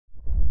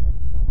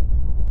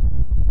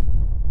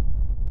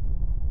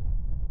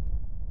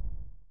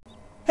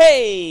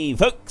Hey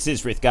folks,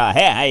 it's Frithgar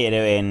here, how you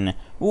doing?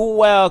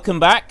 Welcome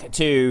back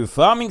to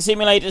Farming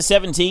Simulator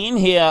 17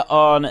 here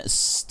on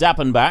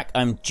Stappenbach.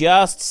 I'm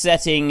just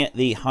setting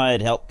the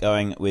hired help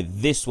going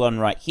with this one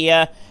right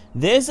here.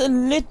 There's a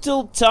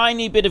little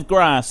tiny bit of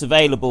grass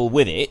available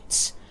with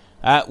it.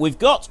 We've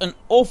got an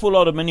awful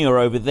lot of manure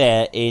over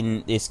there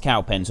in this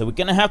cow pen, so we're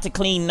going to have to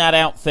clean that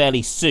out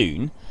fairly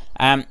soon.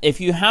 If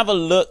you have a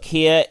look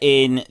here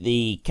in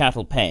the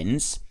cattle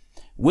pens,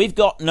 we've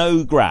got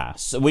no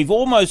grass. We've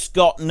almost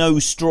got no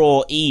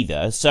straw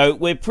either, so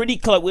we're pretty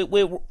close.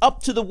 We're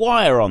up to the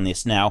wire on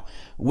this now.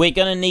 We're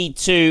going to need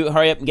to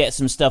hurry up and get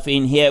some stuff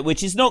in here,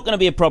 which is not going to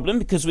be a problem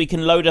because we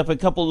can load up a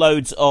couple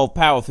loads of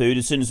power food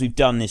as soon as we've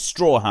done this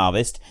straw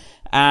harvest,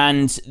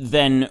 and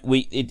then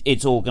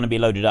it's all going to be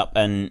loaded up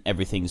and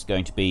everything's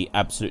going to be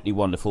absolutely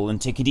wonderful and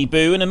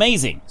tickety-boo and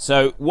amazing.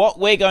 So what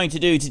we're going to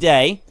do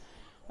today,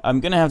 I'm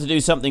going to have to do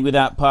something with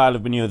that pile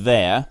of manure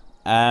there.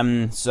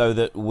 So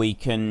that we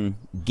can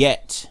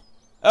get...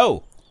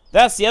 Oh,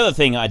 that's the other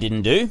thing I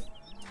didn't do.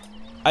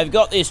 I've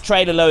got this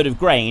trailer load of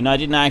grain. I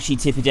didn't actually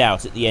tip it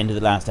out at the end of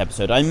the last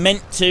episode. I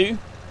meant to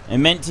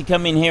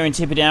come in here and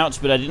tip it out,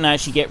 but I didn't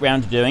actually get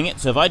round to doing it.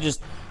 So if I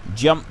just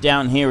jump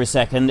down here a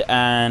second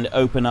and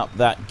open up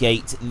that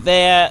gate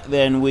there,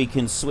 then we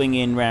can swing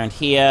in round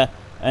here,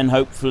 and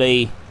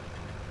hopefully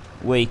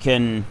we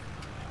can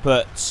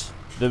put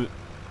the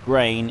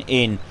grain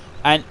in.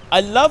 And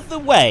I love the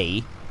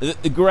way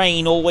the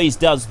grain always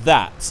does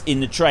that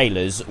in the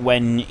trailers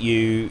when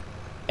you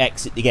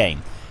exit the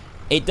game.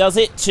 It does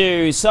it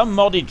to some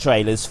modded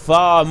trailers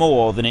far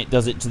more than it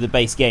does it to the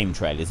base game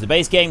trailers. The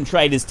base game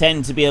trailers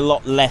tend to be a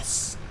lot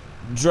less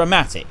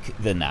dramatic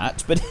than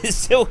that, but it's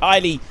still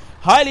highly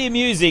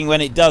amusing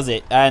when it does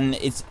it, and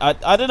it's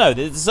I don't know,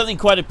 there's something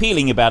quite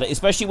appealing about it,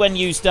 especially when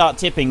you start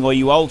tipping or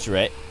you alter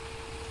it,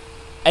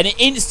 and it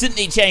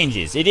instantly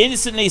changes. It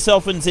instantly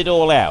softens it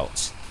all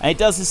out. And it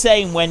does the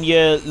same when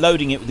you're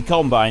loading it with the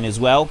combine as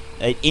well.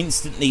 It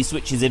instantly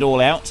switches it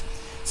all out.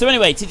 So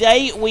anyway,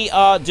 today we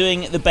are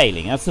doing the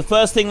baling. That's the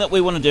first thing that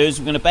we want to do, is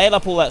we're going to bale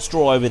up all that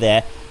straw over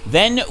there.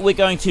 Then we're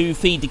going to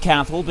feed the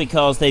cattle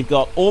because they've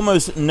got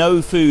almost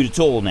no food at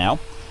all now.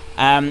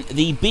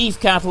 The beef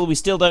cattle, we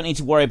still don't need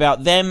to worry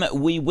about them.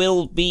 We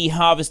will be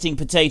harvesting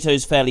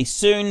potatoes fairly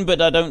soon,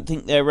 but I don't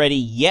think they're ready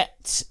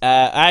yet.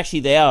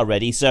 Actually, they are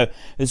ready. So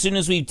as soon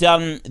as we've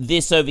done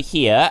this over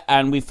here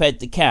and we've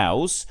fed the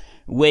cows,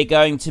 we're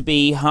going to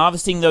be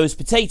harvesting those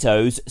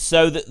potatoes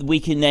so that we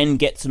can then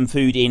get some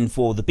food in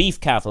for the beef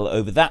cattle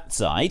over that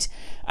side.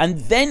 And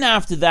then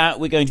after that,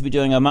 we're going to be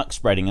doing our muck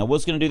spreading. I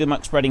was going to do the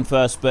muck spreading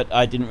first, but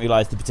I didn't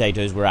realize the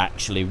potatoes were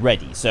actually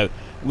ready. So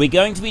we're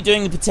going to be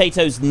doing the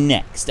potatoes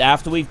next.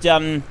 After we've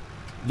done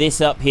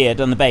this up here,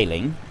 done the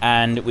baling,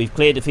 and we've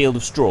cleared a field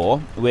of straw,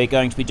 we're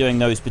going to be doing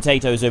those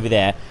potatoes over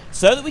there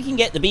so that we can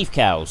get the beef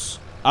cows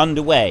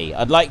underway.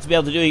 I'd like to be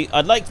able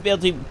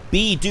to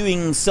be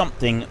doing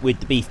something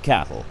with the beef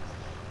cattle.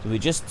 So we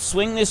just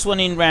swing this one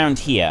in round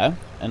here,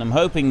 and I'm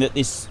hoping that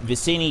this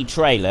Vicini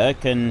trailer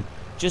can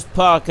just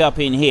park up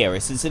in here.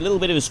 It's a little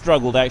bit of a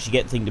struggle to actually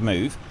get the thing to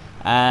move,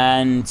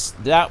 and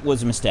that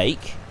was a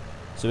mistake.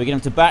 So we're going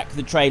to have to back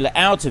the trailer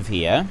out of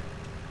here,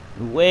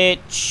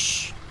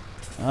 which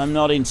I'm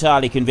not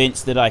entirely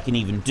convinced that I can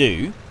even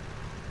do.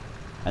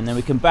 And then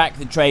we can back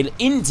the trailer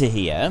into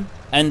here,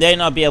 and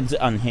then I'll be able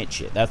to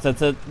unhitch it.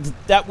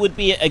 That would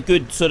be a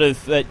good sort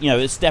of,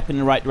 a step in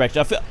the right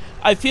direction.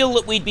 I feel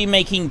that we'd be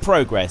making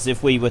progress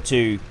if we were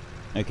to...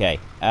 Okay.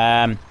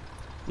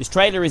 This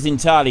trailer is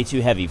entirely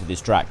too heavy for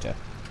this tractor.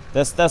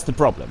 That's the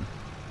problem,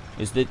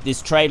 is that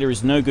this trailer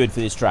is no good for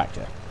this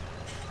tractor.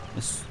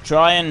 Let's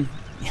try and...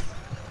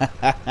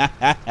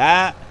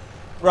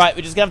 Right,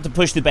 we're just going to have to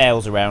push the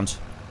bales around.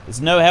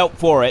 There's no help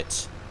for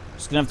it.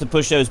 Just going to have to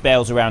push those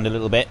bales around a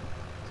little bit.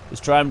 Let's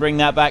try and bring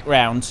that back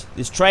round.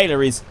 This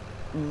trailer is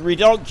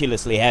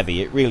ridiculously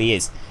heavy. It really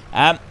is.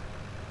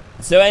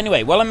 So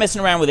anyway, while I'm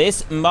messing around with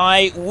this,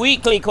 my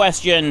weekly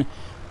question,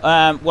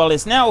 well,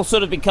 it's now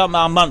sort of become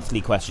our monthly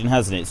question,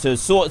 hasn't it? So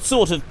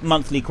sort of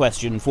monthly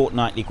question,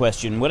 fortnightly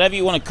question, whatever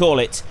you want to call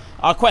it,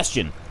 our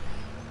question.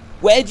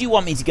 Where do you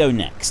want me to go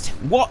next?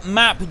 What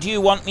map do you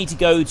want me to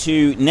go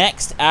to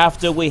next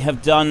after we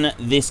have done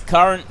this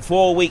current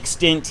 4-week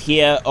stint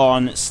here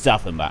on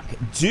Stappenbach?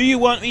 Do you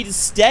want me to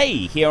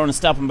stay here on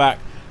Stappenbach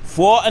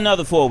for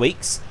another 4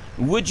 weeks?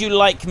 Would you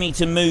like me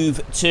to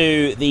move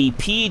to the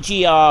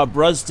PGR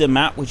Bruzda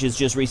map, which has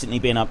just recently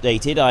been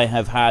updated? I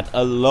have had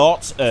a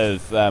lot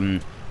of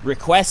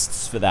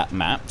requests for that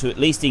map, to at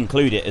least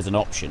include it as an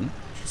option.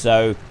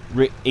 So,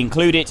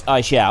 include it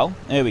I shall.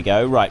 There we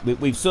go. Right,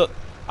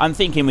 I'm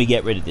thinking we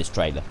get rid of this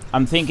trailer.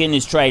 I'm thinking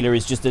this trailer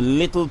is just a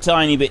little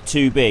tiny bit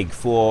too big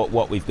for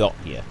what we've got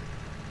here.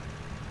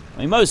 I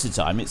mean, most of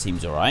the time it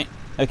seems alright.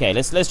 Okay,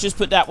 let's just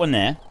put that one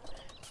there.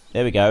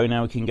 There we go.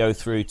 Now we can go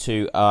through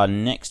to our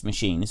next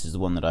machine. This is the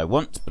one that I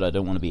want, but I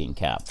don't want to be in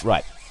cab.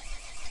 Right.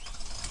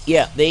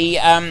 Yeah,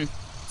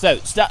 so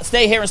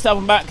stay here and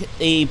Stappenbach,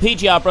 the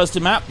PGR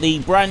Bruzda map, the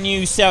brand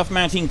new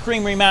Mountain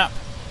Creamery map,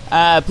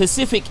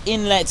 Pacific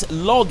Inlet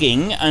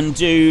Logging and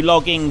do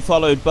logging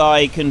followed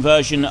by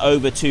conversion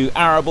over to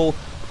arable,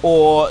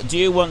 or do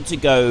you want to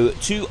go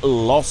to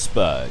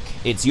Lossberg?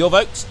 It's your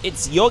vote,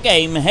 it's your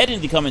game. Head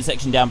into the comment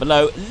section down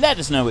below, let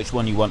us know which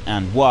one you want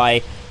and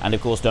why, and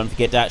of course don't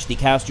forget to actually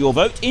cast your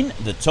vote in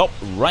the top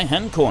right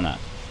hand corner.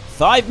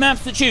 5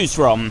 maps to choose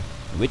from,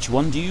 which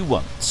one do you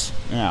want?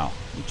 Now,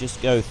 we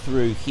just go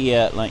through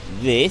here like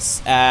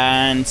this,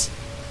 and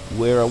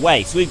we're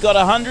away. So we've got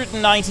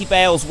 190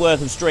 bales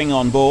worth of string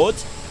on board,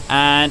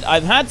 and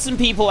I've had some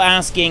people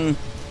asking,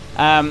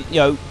 you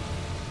know,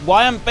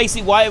 why am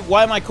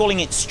I calling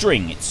it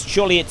string?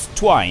 Surely it's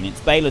twine. It's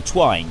baler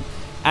twine,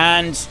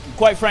 and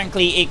quite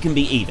frankly, it can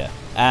be either.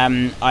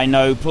 I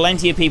know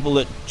plenty of people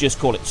that just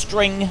call it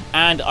string,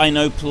 and I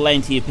know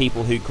plenty of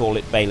people who call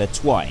it baler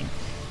twine.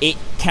 It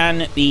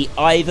can be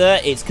either.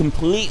 It's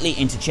completely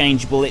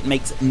interchangeable. It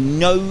makes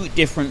no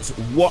difference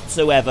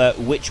whatsoever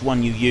which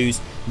one you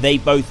use. They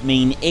both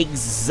mean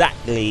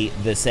exactly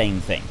the same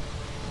thing.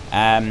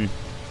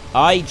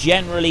 I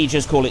generally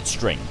just call it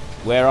string.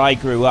 Where I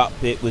grew up,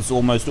 it was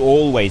almost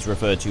always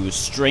referred to as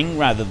string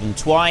rather than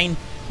twine.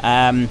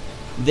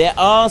 There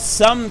are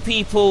some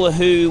people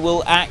who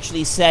will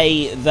actually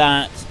say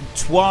that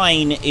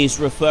twine is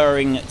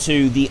referring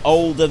to the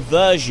older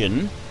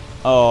version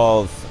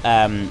of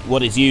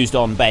what is used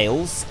on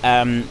bales.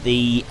 Well,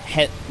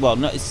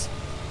 no,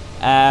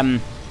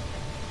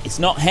 it's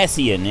not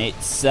Hessian.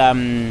 It's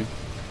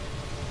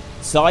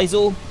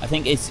sisal. I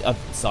think it's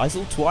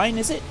sisal twine.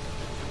 Is it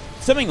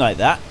something like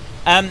that?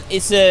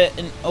 It's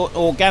an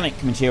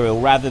organic material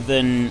rather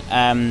than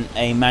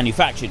a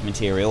manufactured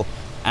material,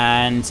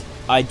 and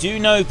I do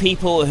know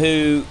people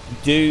who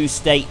do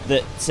state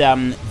that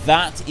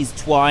that is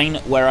twine,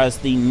 whereas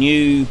the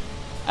new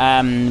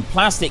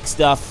plastic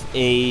stuff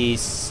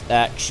is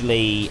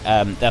actually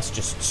that's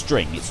just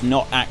string. It's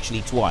not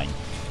actually twine.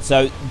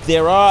 So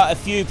there are a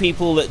few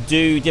people that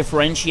do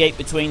differentiate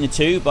between the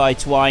two by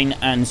twine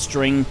and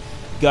string,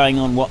 going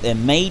on what they're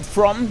made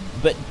from,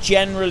 but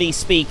generally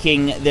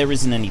speaking, there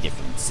isn't any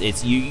difference.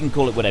 You can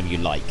call it whatever you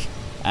like.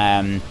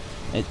 That's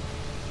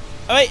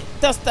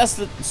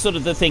the sort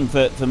of the thing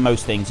for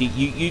most things.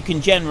 You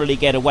can generally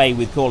get away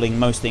with calling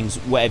most things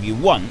whatever you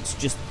want,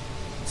 just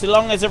so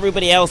long as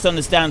everybody else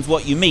understands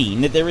what you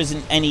mean. That there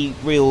isn't any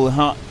real,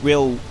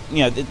 you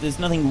know, there's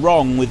nothing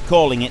wrong with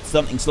calling it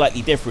something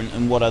slightly different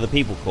than what other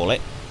people call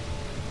it.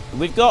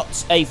 We've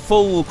got a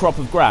full crop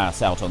of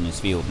grass out on this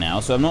field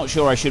now, so I'm not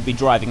sure I should be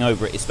driving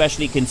over it,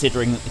 especially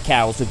considering that the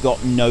cows have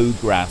got no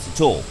grass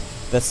at all.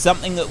 That's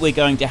something that we're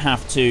going to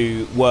have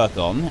to work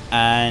on,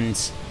 and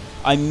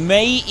I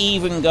may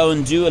even go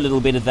and do a little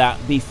bit of that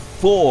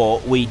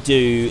before we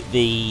do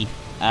the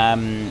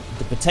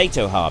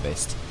potato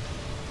harvest.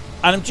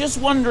 And I'm just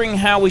wondering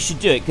how we should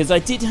do it, because I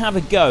did have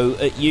a go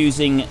at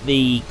using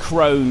the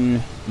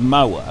Crone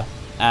mower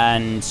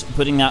and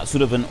putting that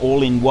sort of an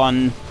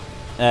all-in-one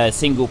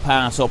single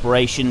pass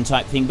operation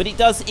type thing, but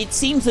it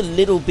seems a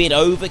little bit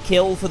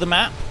overkill for the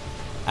map.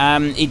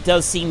 It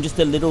does seem just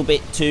a little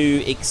bit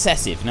too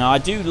excessive. Now I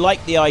do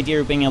like the idea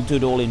of being able to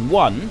do it all in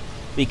one,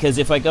 because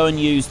if I go and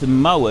use the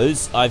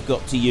mowers, I've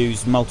got to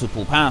use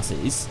multiple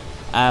passes,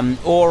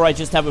 or I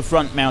just have a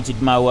front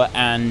mounted mower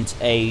and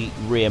a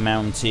rear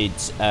mounted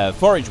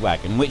forage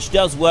wagon, which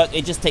does work.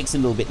 It just takes a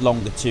little bit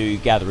longer to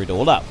gather it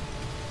all up.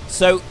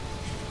 So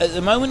at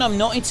the moment, I'm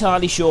not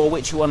entirely sure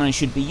which one I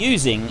should be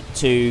using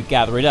to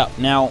gather it up.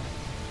 Now,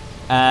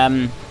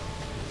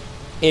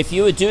 if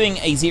you were doing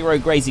a zero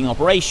grazing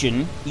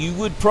operation, you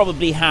would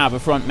probably have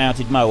a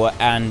front-mounted mower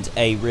and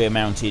a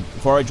rear-mounted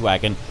forage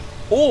wagon.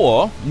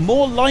 Or,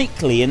 more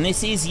likely, and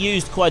this is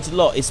used quite a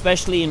lot,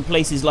 especially in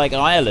places like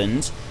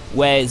Ireland,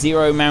 where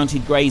zero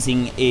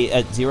grazing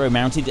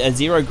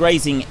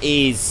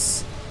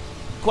is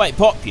quite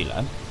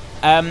popular.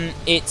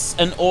 It's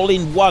an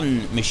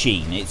all-in-one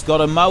machine. It's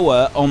got a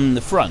mower on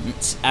the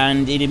front,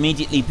 and it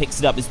immediately picks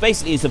it up.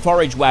 It's a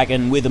forage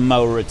wagon with a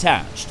mower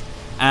attached,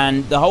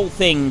 and the whole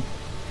thing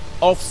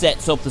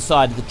offsets off the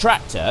side of the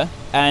tractor,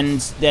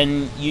 and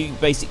then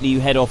you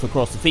head off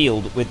across the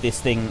field with this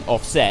thing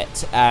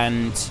offset.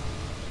 And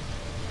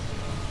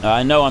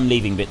I know I'm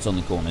leaving bits on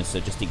the corners,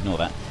 so just ignore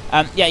that.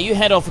 Yeah, you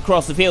head off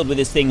across the field with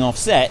this thing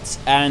offset,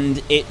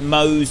 and it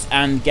mows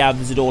and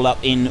gathers it all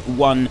up in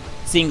one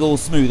single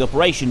smooth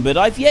operation. But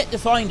I've yet to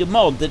find a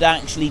mod that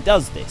actually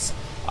does this.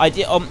 I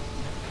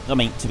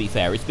mean, to be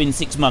fair, it's been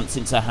 6 months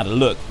since I had a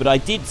look, but I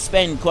did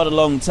spend quite a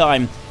long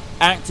time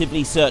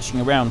actively searching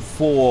around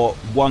for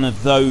one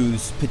of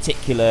those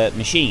particular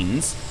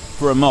machines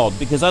for a mod,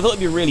 because I thought it'd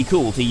be really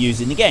cool to use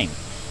in the game.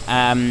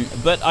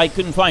 But I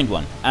couldn't find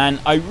one, and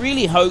I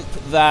really hope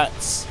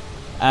that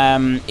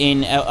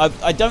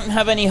I don't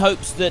have any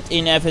hopes that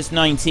in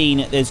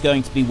FS17 there's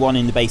going to be one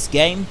in the base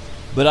game,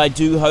 but I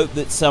do hope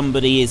that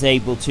somebody is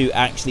able to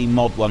actually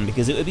mod one,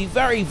 because it would be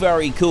very,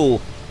 very cool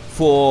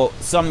for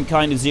some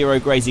kind of zero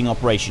grazing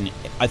operation.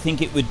 I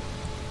think it would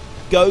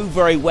go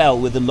very well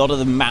with a lot of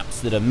the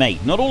maps that are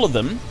made. Not all of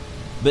them,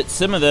 but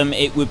some of them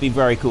it would be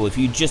very cool if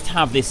you just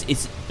have this.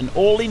 It's an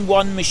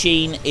all-in-one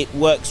machine. It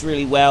works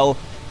really well.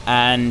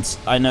 And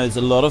I know there's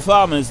a lot of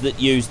farmers that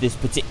use this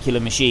particular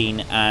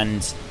machine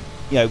and,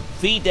 you know,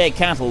 feed their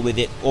cattle with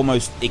it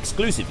almost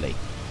exclusively,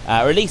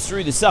 or at least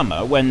through the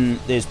summer when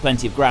there's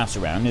plenty of grass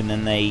around, and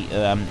then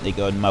they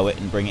go and mow it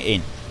and bring it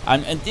in.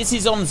 And this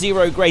is on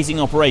zero grazing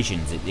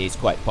operations. It is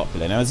quite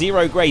popular. Now,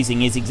 zero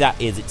grazing is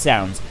exactly as it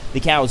sounds. The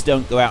cows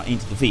don't go out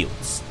into the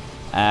fields.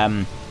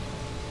 And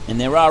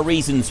there are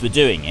reasons for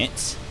doing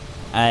it.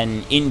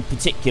 And in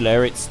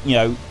particular, it's, you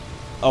know,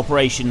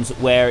 operations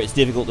where it's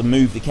difficult to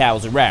move the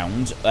cows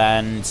around,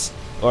 and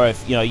or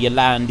if, you know, your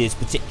land is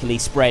particularly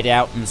spread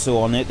out and so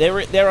on.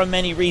 There are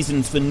many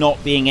reasons for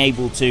not being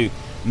able to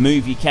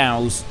move your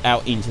cows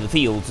out into the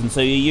fields, and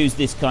so you use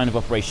this kind of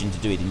operation to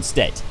do it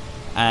instead.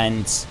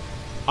 And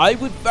I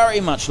would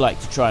very much like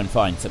to try and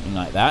find something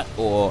like that,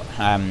 or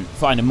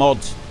find a mod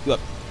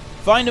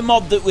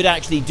that would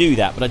actually do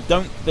that, but I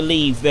don't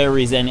believe there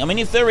is any. I mean,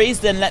 if there is,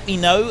 then let me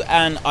know,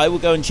 and I will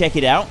go and check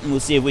it out, and we'll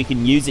see if we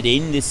can use it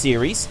in this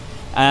series.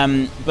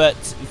 But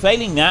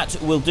failing that,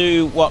 we'll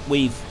do what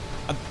we've...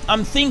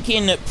 I'm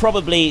thinking that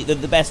probably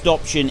the best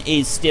option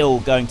is still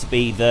going to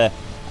be the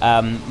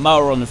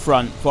mower on the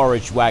front,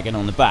 forage wagon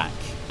on the back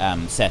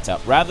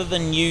setup, rather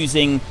than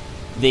using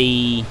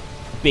the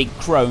big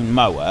crone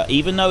mower.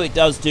 Even though it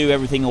does do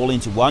everything all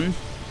into one,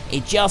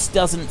 it just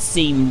doesn't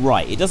seem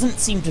right. It doesn't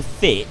seem to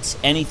fit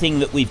anything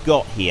that we've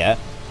got here,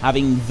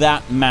 having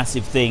that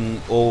massive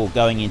thing all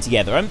going in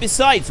together. And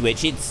besides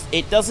which,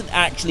 it doesn't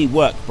actually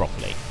work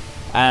properly.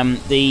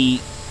 The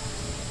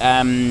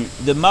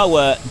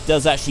mower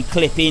does actually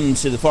clip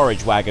into the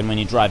forage wagon when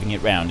you're driving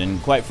it round,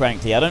 and quite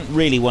frankly, I don't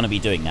really want to be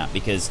doing that,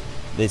 because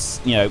this,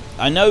 you know,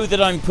 I know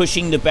that I'm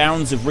pushing the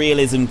bounds of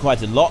realism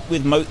quite a lot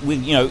with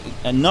you know,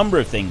 a number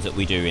of things that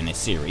we do in this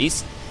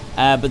series,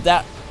 but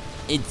that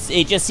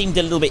it just seemed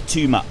a little bit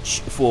too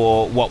much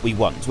for what we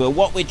want. Well,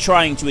 what we're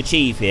trying to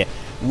achieve here,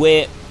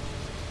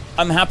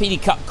 I'm happy to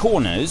cut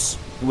corners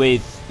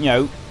with, you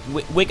know,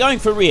 we're going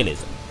for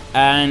realism,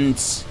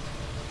 and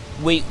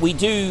we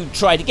do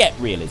try to get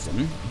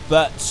realism,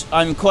 but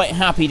I'm quite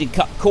happy to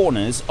cut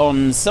corners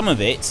on some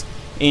of it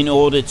in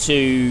order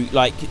to,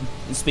 like,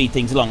 speed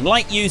things along,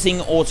 like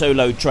using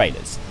auto-load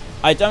trailers.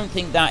 I don't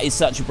think that is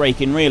such a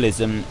break in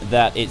realism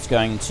that it's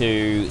going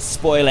to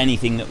spoil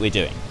anything that we're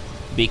doing,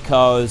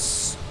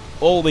 because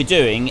all we're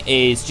doing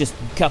is just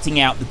cutting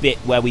out the bit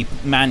where we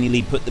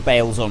manually put the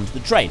bales onto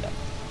the trailer.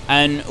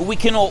 And we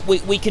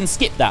can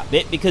skip that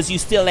bit, because you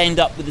still end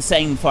up with the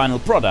same final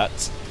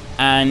product,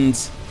 and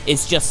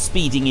it's just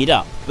speeding it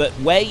up. But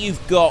where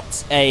you've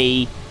got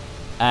a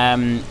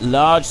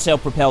large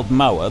self-propelled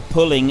mower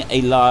pulling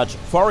a large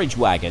forage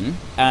wagon,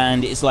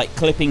 and it's like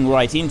clipping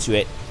right into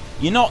it,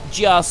 you're not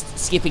just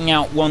skipping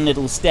out one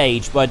little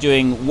stage by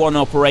doing one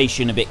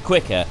operation a bit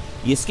quicker.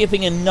 You're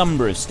skipping a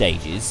number of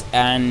stages,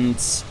 and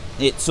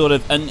it's sort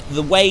of, and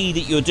the way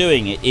that you're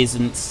doing it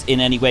isn't in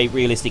any way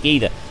realistic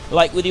either.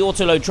 Like with the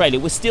auto-load trailer,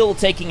 we're still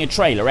taking a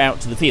trailer out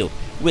to the field.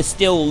 We're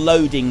still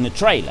loading the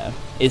trailer.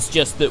 It's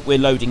just that we're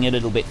loading it a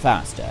little bit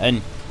faster.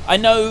 And I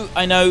know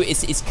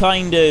it's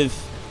kind of,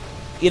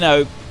 you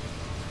know,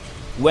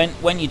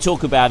 when you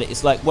talk about it,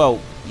 it's like, well,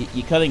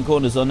 you're cutting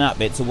corners on that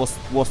bit, so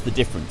what's the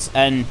difference?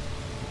 And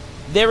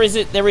there is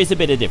a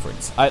bit of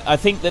difference. I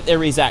think that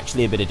there is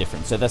actually a bit of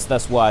difference. So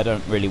that's why I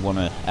don't really want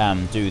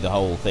to do the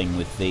whole thing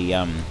with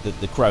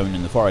the crone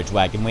and the forage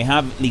wagon. We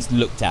have at least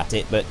looked at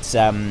it, but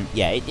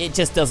yeah, it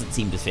just doesn't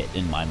seem to fit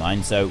in my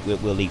mind. So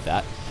we'll leave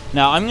that.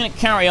 Now I'm going to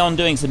carry on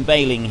doing some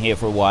baling here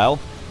for a while.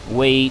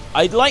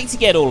 I'd like to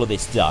get all of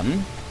this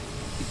done.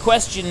 The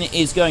question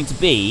is going to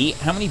be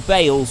how many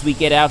bales we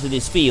get out of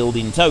this field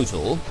in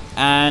total,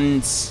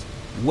 and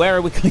where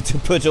are we going to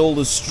put all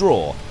the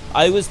straw?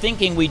 I was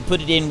thinking we'd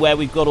put it in where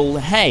we've got all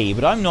the hay,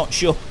 but I'm not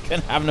sure we're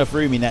going to have enough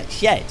room in that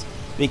shed,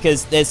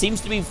 because there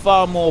seems to be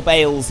far more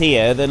bales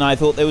here than I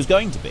thought there was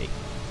going to be.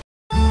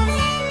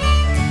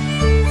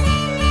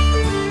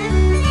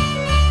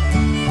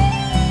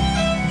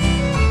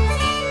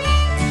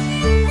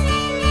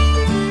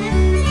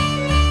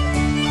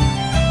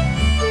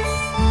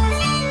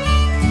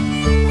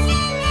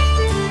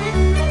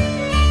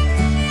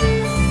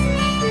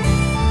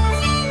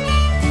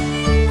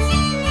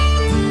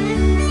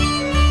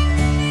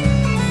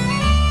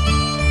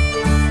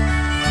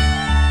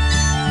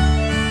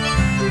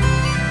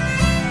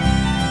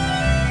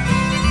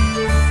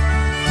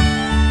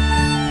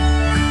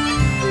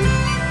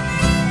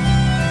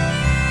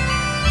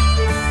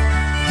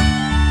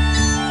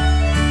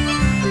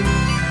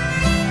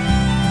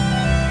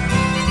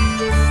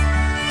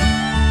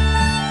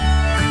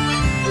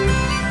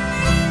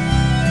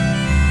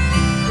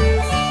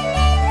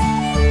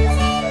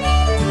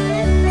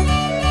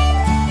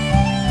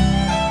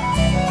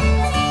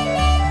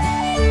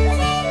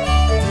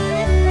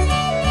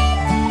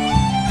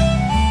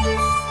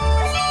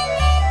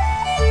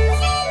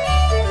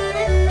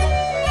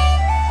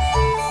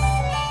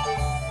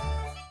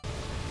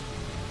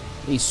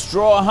 The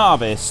straw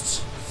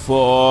harvest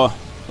for, well,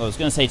 I was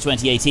going to say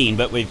 2018,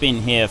 but we've been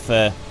here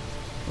for,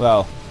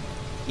 well,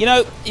 You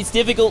know, it's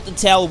difficult to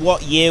tell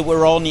what year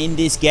we're on in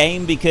this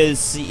game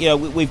because, you know,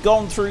 we've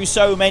gone through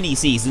so many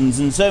seasons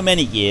and so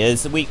many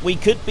years. We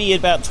could be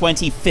about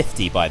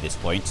 2050 by this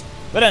point.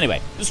 But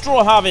anyway, the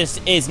straw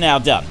harvest is now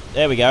done.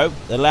 There we go.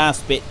 The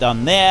last bit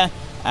done there.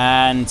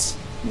 And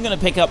I'm going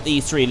to pick up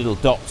these 3 little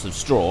dots of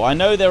straw. I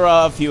know there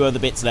are a few other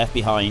bits left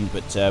behind,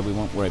 but we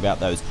won't worry about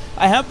those.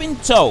 I have been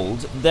told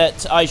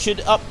that I should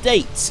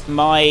update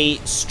my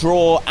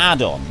straw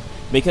add-on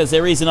because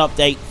there is an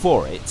update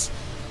for it.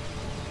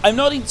 I'm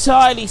not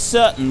entirely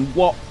certain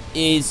what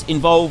is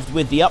involved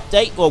with the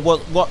update, or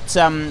what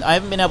I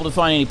haven't been able to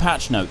find any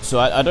patch notes, so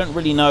I don't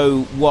really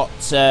know what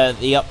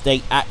the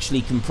update actually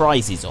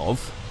comprises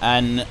of.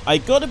 And I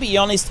gotta be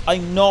honest,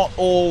 I'm not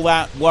all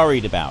that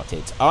worried about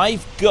it.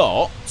 I've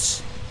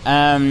got,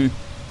 I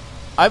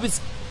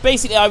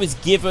was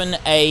given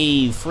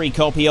a free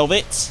copy of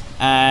it,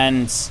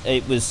 and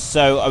I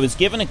was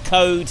given a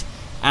code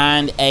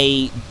and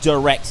a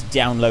direct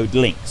download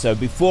link. So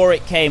before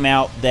it came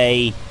out,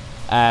 they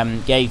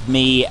gave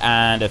me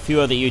and a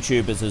few other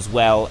YouTubers as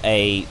well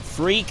a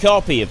free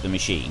copy of the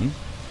machine,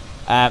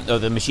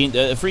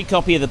 a free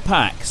copy of the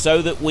pack,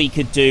 so that we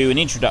could do an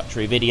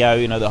introductory video,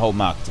 you know, the whole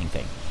marketing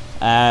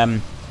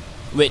thing,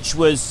 which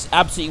was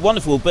absolutely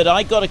wonderful. But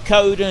I got a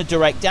code and a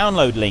direct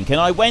download link, and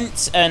I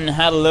went and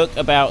had a look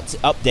about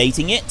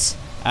updating it.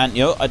 And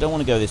you know, I don't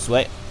want to go this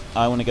way.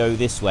 I want to go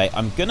this way.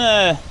 I'm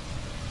gonna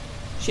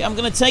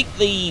take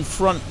the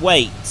front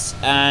weights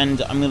and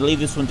I'm gonna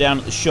leave this one down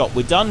at the shop.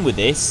 We're done with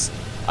this.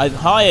 I've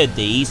hired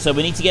these, so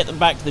we need to get them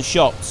back to the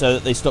shop so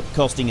that they stop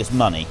costing us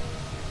money.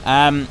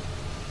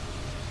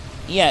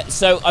 Yeah,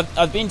 so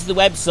I've been to the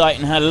website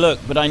and had a look,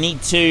 but I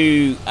need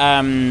to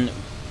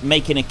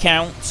make an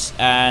account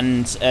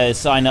and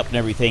sign up and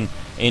everything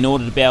in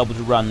order to be able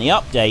to run the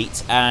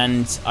update,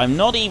 and I'm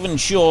not even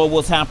sure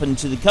what's happened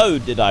to the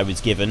code that I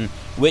was given,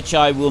 which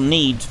I will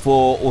need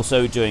for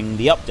also doing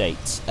the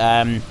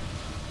update.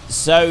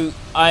 So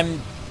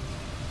I'm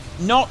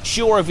not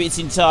sure if it's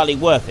entirely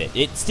worth it.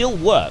 It still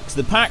works.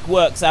 The pack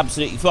works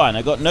absolutely fine.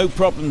 I've got no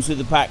problems with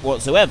the pack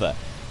whatsoever.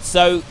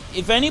 So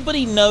if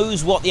anybody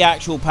knows what the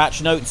actual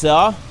patch notes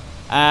are,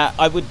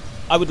 I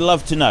would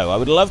love to know. I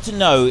would love to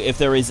know if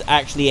there is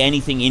actually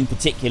anything in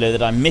particular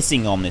that I'm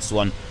missing on this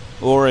one,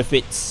 or if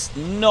it's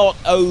not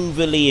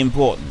overly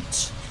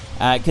important.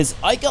 Because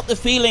I got the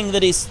feeling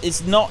that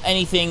it's not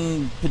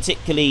anything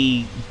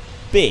particularly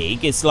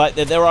big. It's like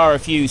that there are a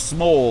few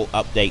small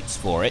updates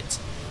for it,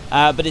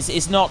 but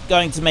it's not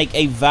going to make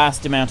a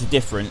vast amount of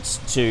difference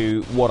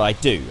to what I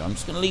do. I'm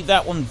just going to leave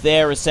that one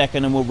there a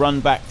second, and we'll run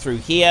back through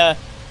here,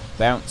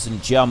 bounce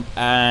and jump,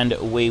 and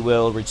we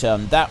will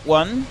return that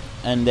one,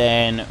 and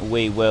then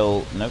we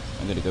will, nope,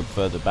 I'm going to go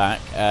further back.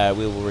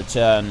 We will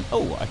return,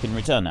 oh, I can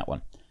return that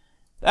one.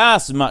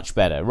 That's much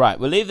better. Right,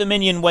 we'll leave the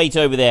minion weight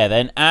over there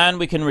then, and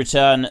we can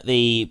return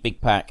the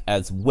big pack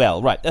as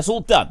well. Right, that's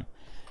all done.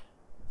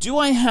 Do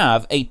I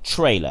have a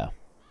trailer?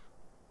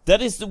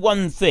 That is the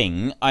one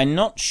thing. I'm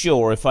not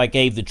sure if I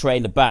gave the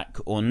trailer back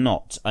or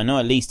not. I know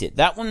I leased it.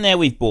 That one there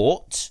we've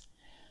bought,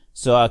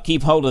 so I'll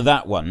keep hold of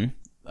that one.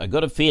 I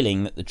got a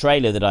feeling that the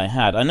trailer that I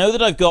had, I know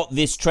that I've got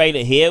this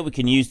trailer here. We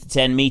can use the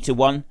 10-meter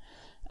one,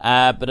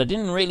 but I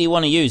didn't really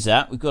want to use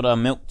that. We've got our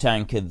milk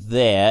tanker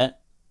there.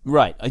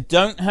 Right, I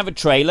don't have a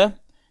trailer.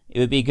 It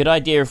would be a good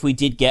idea if we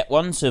did get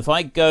one. So if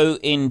I go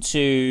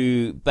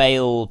into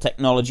bale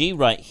technology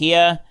right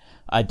here,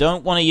 I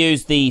don't want to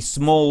use the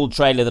small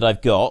trailer that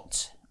I've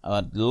got.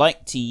 I'd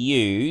like to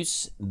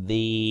use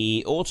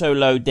the auto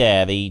load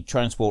there, the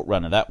transport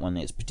runner. That one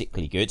is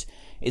particularly good.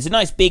 It's a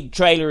nice big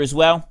trailer as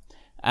well.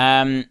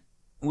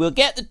 We'll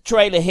get the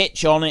trailer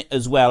hitch on it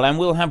as well, and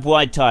we'll have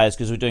wide tyres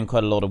because we're doing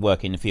quite a lot of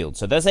work in the field.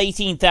 So that's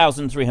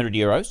 18,300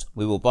 euros.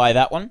 We will buy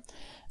that one.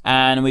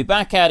 And we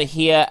back out of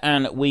here,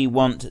 and we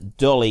want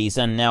dollies,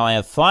 and now I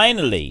have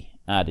finally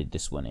added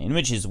this one in,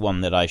 which is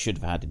one that I should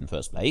have had in the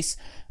first place.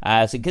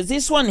 Because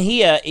this one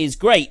here is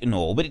great and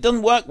all, but it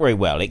doesn't work very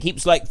well. It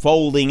keeps like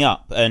folding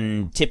up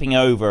and tipping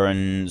over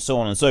and so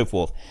on and so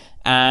forth.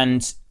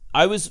 And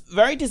I was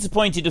very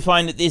disappointed to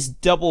find that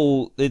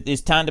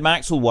this tandem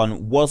axle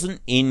one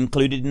wasn't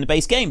included in the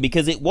base game,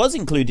 because it was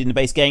included in the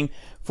base game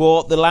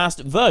for the last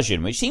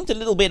version, which seemed a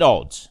little bit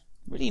odd.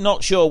 Really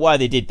not sure why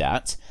they did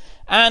that.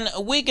 And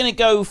we're going to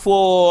go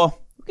for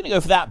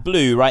that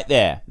blue right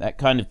there, that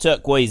kind of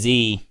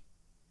turquoisey,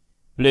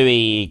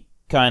 bluey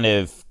kind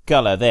of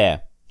color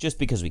there, just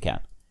because we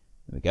can.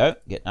 There we go.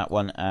 Get that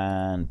one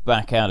and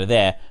back out of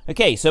there.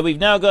 Okay, so we've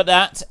now got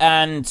that,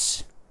 and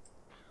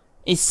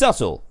it's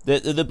subtle.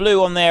 The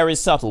blue on there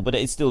is subtle, but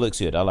it still looks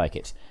good. I like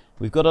it.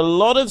 We've got a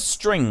lot of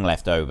string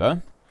left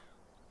over.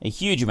 A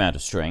huge amount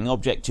of string.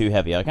 Object too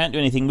heavy. I can't do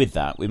anything with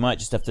that. We might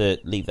just have to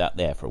leave that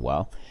there for a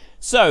while.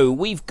 So,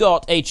 we've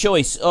got a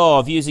choice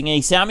of using a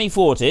Sammy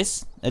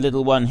Fortis, a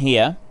little one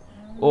here,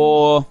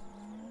 or,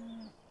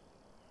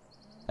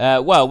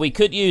 well, we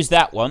could use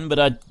that one,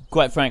 but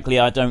quite frankly,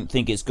 I don't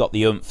think it's got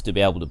the oomph to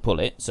be able to pull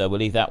it, so we'll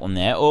leave that one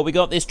there. Or we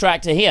got this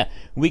tractor here.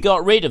 We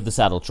got rid of the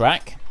saddle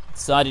track,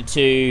 decided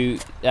to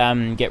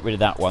get rid of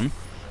that one.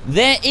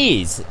 There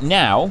is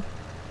now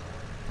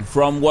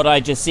from what I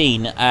just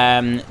seen,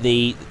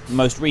 the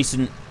most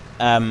recent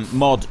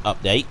mod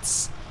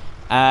updates,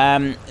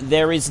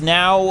 there is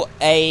now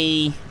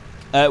a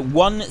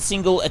one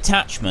single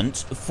attachment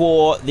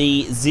for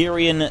the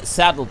Xerion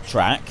saddle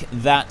track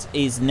that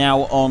is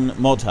now on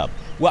ModHub.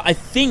 Well, I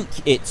think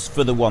it's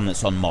for the one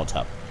that's on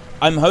ModHub.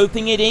 I'm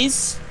hoping it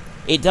is.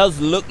 It does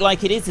look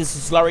like it is. It's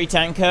a slurry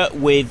tanker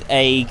with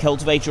a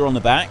cultivator on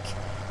the back.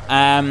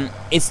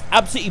 It's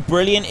absolutely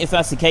brilliant if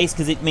that's the case,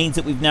 because it means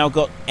that we've now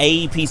got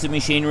a piece of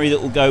machinery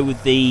that will go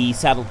with the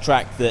saddle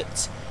track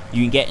that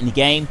you can get in the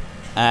game.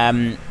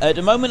 At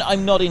the moment,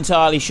 I'm not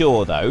entirely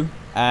sure, though.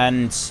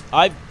 And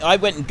I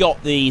went and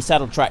got the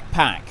saddle track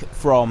pack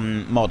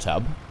from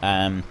ModHub.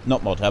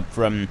 Not ModHub,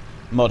 from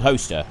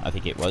Modhoster, I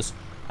think it was.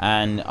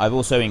 And I've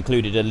also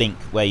included a link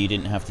where you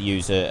didn't have to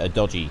use a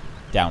dodgy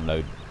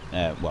download.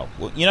 Well,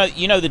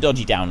 you know the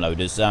dodgy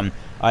downloaders.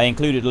 I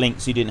included a link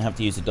so you didn't have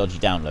to use the dodgy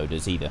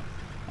downloaders either.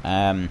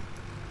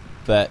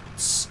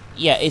 But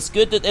yeah, it's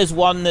good that there's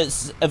one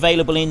that's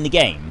available in the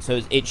game,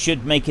 so it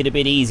should make it a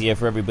bit easier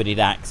for everybody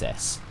to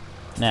access.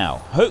 Now,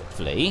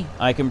 hopefully,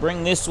 I can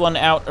bring this one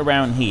out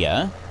around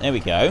here. There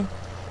we go.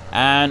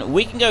 And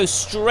we can go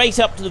straight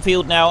up to the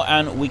field now,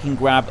 and we can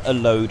grab a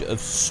load of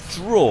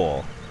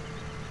straw.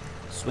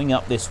 Swing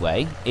up this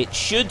way. It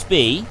should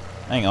be...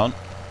 Hang on.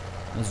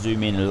 Let's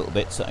zoom in a little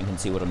bit so I can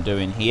see what I'm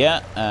doing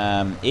here.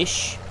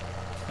 Ish.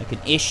 I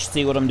can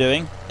see what I'm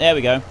doing. There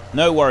we go.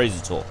 No worries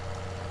at all.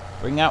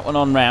 Bring that one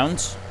on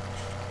round.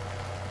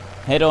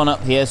 Head on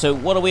up here. So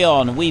what are we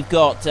on? We've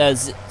got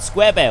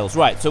square bales.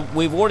 Right, so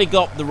we've already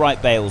got the right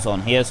bales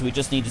on here, so we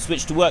just need to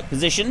switch to work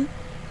position,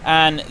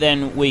 and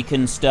then we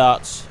can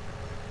start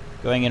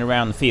going in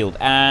around the field.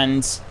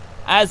 And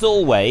as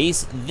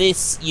always,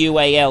 this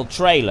UAL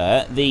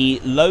trailer,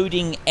 the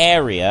loading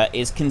area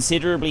is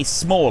considerably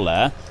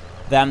smaller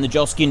than the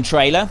Joskin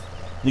trailer.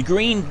 The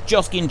green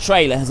Joskin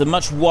trailer has a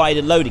much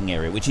wider loading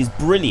area, which is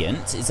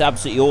brilliant. It's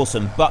absolutely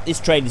awesome, but this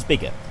trailer's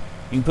bigger.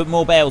 You can put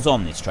more bales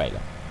on this trailer.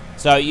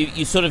 So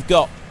you sort of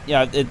got, you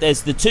know,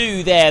 there's the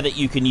two there that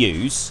you can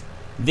use.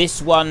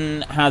 This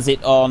one has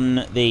it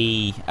on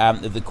the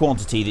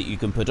quantity that you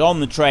can put on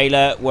the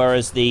trailer,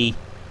 whereas the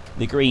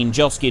green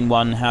Joskin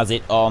one has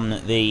it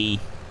on the...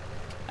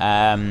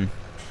 okay,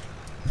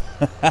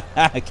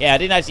 I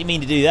didn't actually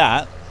mean to do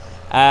that.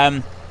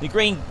 The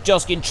green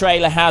Joskin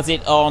trailer has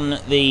it on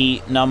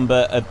the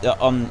number of,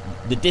 on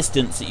the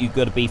distance that you've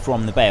got to be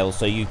from the bale,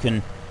 so you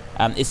can...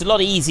 it's a lot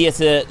easier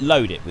to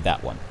load it with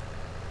that one.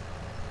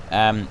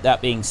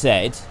 That being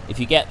said, if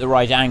you get the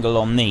right angle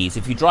on these,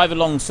 if you drive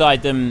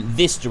alongside them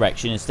this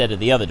direction instead of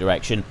the other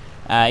direction,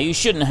 you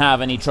shouldn't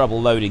have any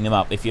trouble loading them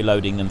up if you're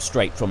loading them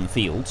straight from the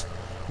field.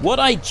 What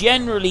I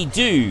generally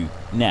do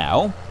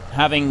now,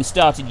 having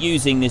started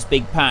using this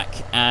big pack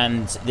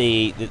and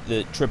the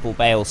triple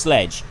bale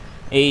sledge,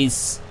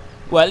 is,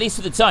 well, at least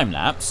for the time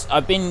lapse,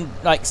 I've been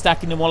like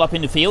stacking them all up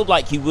in the field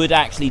like you would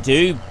actually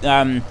do.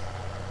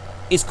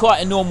 It's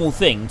quite a normal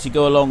thing to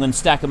go along and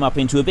stack them up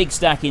into a big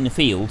stack in the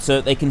field so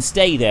that they can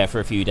stay there for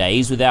a few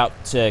days without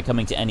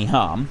coming to any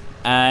harm.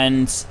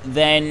 And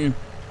then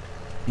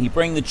you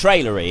bring the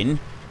trailer in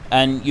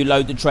and you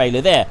load the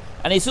trailer there.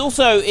 And it's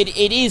also,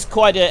 it is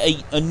quite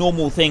a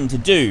normal thing to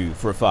do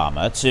for a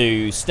farmer,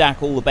 to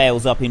stack all the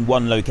bales up in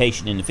one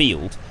location in the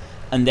field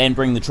and then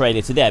bring the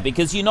trailer to there,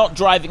 because you're not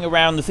driving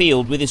around the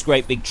field with this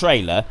great big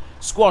trailer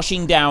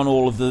squashing down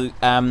all of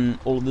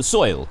the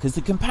soil, because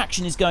the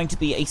compaction is going to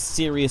be a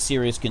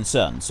serious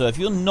concern. So if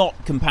you're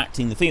not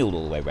compacting the field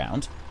all the way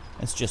around,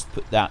 let's just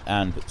put that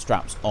and put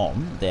straps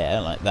on there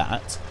like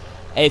that.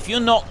 If you're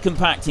not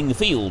compacting the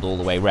field all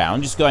the way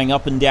around, just going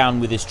up and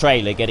down with this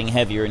trailer, getting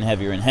heavier and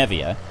heavier and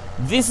heavier,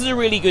 this is a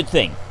really good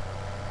thing,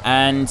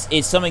 and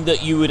it's something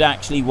that you would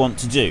actually want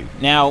to do.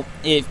 Now,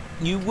 if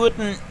you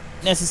wouldn't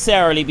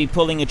necessarily be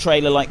pulling a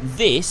trailer like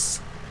this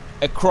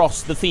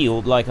across the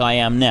field like I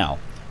am now,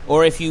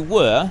 or if you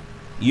were,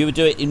 you would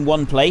do it in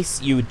one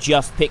place. You would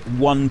just pick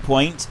one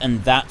point,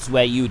 and that's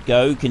where you would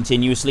go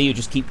continuously. You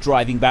just keep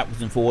driving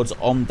backwards and forwards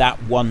on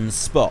that one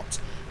spot,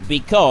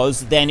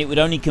 because then it would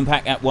only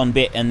compact at one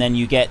bit, and then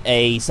you get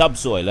a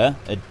subsoiler,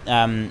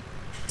 a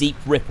deep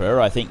ripper,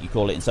 I think you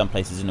call it in some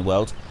places in the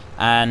world,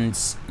 and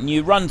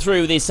you run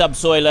through this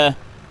subsoiler,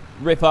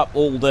 rip up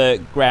all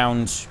the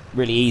ground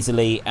really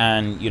easily,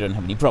 and you don't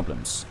have any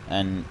problems.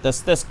 And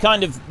that's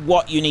kind of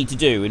what you need to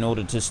do in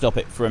order to stop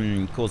it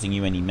from causing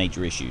you any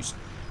major issues.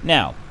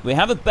 Now, we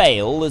have a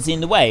bale that's in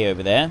the way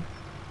over there,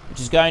 which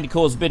is going to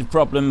cause a bit of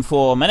problem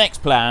for my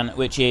next plan,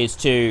 which is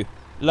to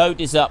load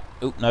this up.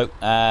 Oh, no.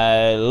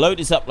 Load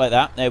this up like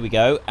that. There we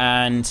go.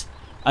 And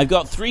I've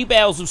got 3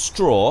 bales of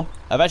straw.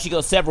 I've actually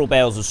got several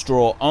bales of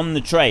straw on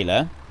the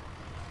trailer,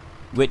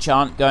 which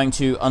aren't going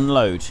to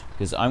unload,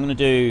 because I'm going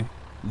to do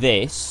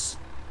this,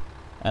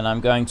 and I'm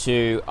going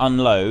to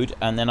unload,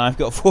 and then I've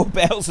got 4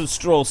 bales of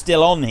straw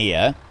still on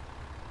here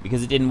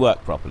because it didn't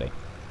work properly.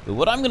 But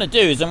what I'm going to do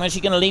is I'm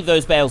actually going to leave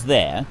those bales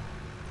there,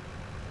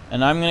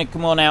 and I'm going to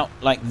come on out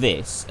like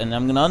this, and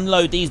I'm going to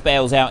unload these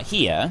bales out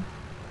here,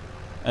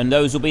 and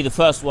those will be the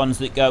first ones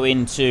that go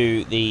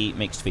into the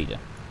mixed feeder.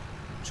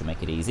 which will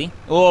make it easy.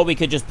 Or we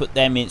could just put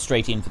them in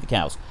straight in for the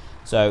cows.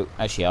 So,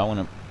 actually, I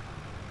want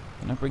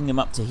to bring them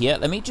up to here.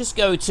 Let me just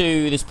go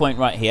to this point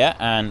right here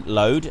and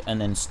load,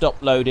 and then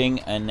stop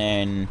loading, and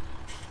then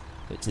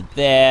put to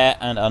there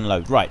and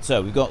unload. Right,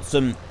 so we've got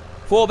some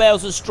 4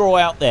 bales of straw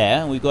out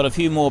there, and we've got a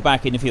few more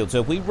back in the field.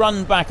 So if we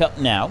run back up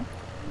now,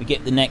 we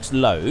get the next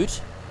load,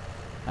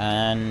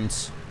 and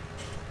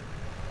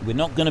we're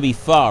not going to be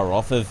far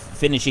off of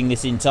finishing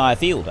this entire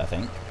field, I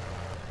think.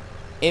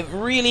 It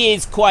really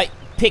is quite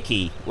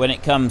picky when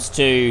it comes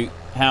to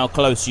how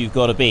close you've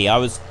got to be.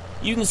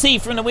 You can see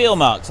from the wheel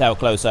marks how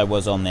close I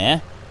was on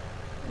there.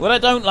 What I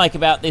don't like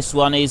about this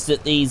one is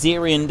that the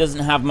Xerion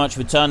doesn't have much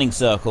of a turning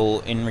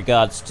circle in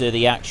regards to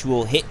the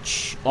actual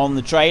hitch on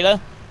the trailer,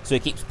 so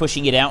it keeps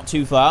pushing it out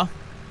too far.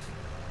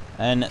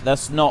 And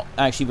that's not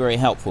actually very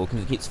helpful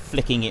because it keeps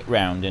flicking it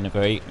round in a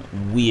very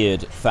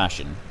weird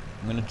fashion.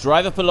 I'm going to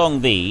drive up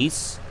along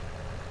these.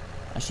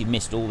 Actually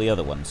missed all the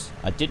other ones.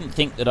 I didn't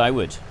think that I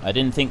would. I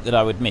didn't think that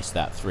I would miss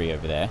that 3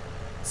 over there.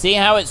 See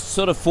how it's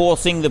sort of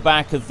forcing the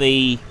back of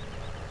the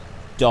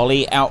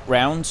dolly out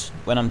round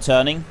when I'm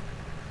turning?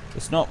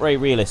 It's not very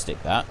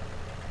realistic, that.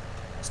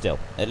 Still,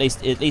 at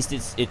least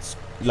it's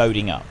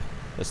loading up.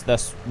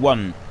 That's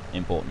one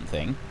important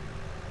thing.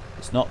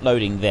 It's not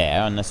loading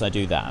there unless I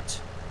do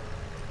that.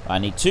 I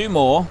need 2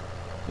 more,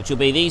 which will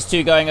be these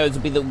 2 going over. This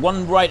will be the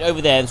one right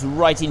over there that's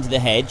right into the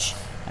hedge,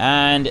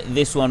 and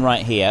this one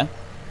right here.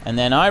 And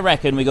then I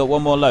reckon we got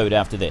 1 more load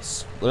after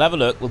this. We'll have a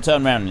look. We'll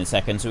turn around in a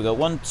second. So we've got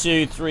 1,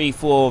 2, 3,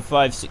 4,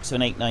 5, 6,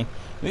 7, 8, 9.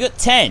 We've got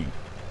 10.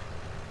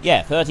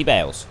 Yeah, 30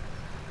 bales.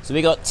 So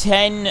we got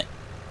 10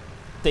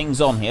 things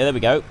on here. There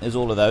we go. There's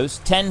all of those.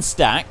 10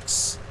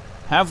 stacks.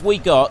 Have we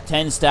got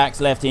 10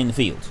 stacks left in the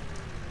field?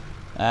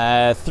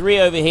 3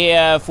 over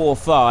here, 4,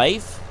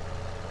 5.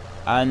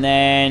 And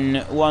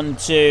then 1,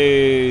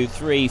 2,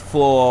 3,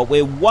 4.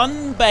 We're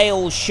 1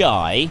 bale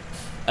shy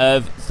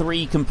of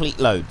 3 complete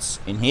loads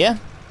in here.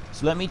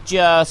 So let me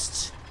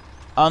just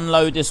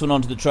unload this one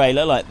onto the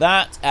trailer like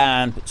that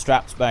and put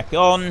straps back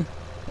on.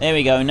 There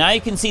we go. Now you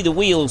can see the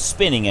wheels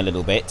spinning a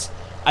little bit.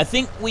 I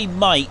think we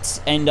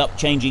might end up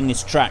changing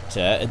this tractor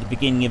at the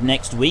beginning of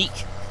next week.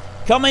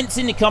 Comments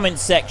in the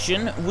comments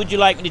section. Would you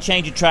like me to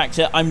change a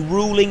tractor? I'm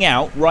ruling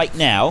out right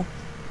now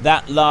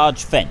that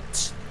large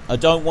Fendt. I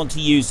don't want to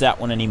use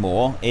that one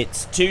anymore.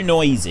 It's too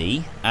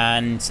noisy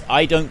and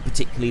I don't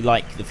particularly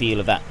like the feel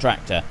of that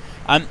tractor.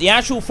 The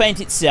actual Fendt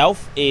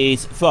itself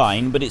is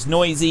fine, but it's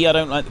noisy. I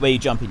don't like the way you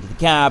jump into the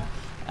cab.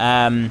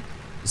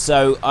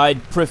 So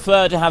I'd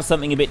prefer to have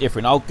something a bit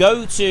different. I'll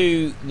go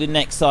to the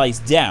next size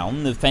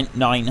down, the Fendt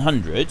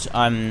 900.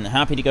 I'm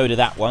happy to go to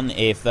that one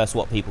if that's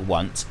what people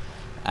want.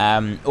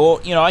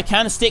 Or, you know, I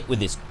can stick with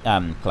this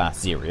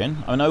class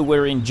Xerion. I know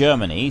we're in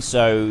Germany,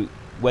 so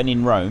when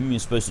in Rome,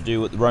 you're supposed to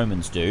do what the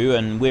Romans do,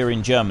 and we're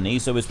in Germany,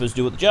 so we're supposed to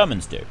do what the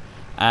Germans do.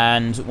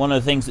 And one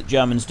of the things that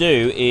Germans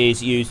do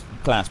is use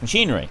class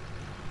machinery.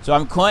 So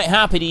I'm quite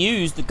happy to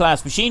use the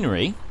class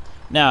machinery.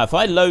 Now, if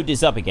I load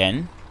this up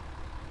again,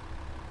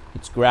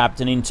 it's grabbed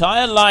an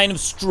entire line of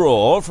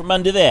straw from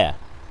under there.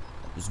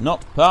 That was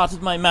not part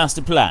of my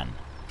master plan.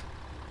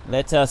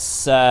 Let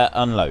us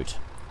unload.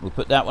 We'll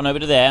put that one over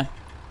to there.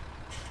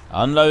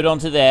 Unload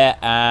onto there,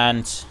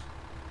 and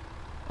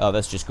oh,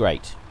 that's just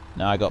great.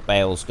 Now I got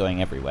bales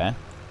going everywhere.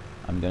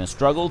 I'm going to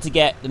struggle to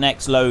get the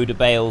next load of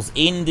bales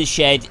in the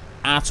shed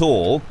at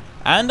all.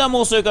 And I'm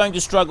also going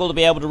to struggle to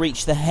be able to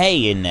reach the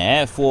hay in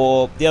there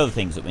for the other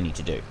things that we need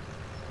to do.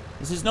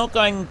 This is not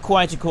going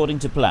quite according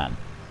to plan.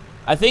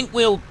 I think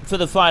we'll, for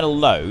the final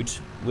load,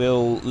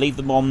 we'll leave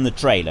them on the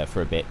trailer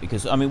for a bit.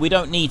 Because, I mean, we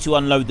don't need to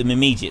unload them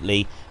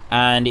immediately.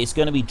 And it's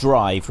going to be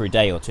dry for a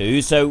day or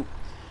two. So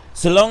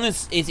long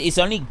as it's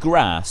only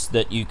grass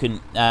that you can...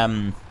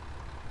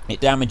 it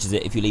damages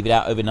it if you leave it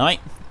out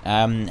overnight.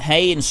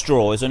 Hay and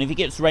straw is only if it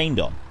gets rained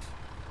on.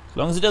 As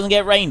long as it doesn't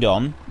get rained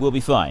on, we'll be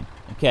fine.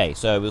 Okay,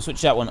 so we'll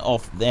switch that one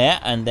off there,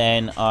 and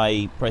then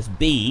I press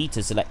B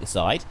to select the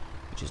side,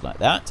 which is like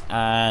that,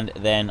 and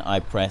then I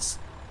press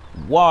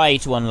Y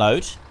to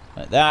unload,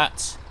 like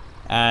that,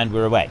 and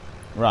we're away.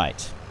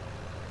 Right.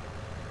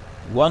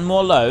 One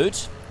more load,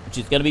 which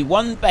is going to be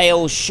 1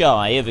 bale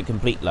shy of a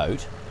complete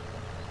load.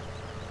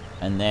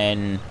 And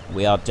then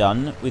we are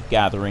done with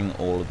gathering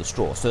all of the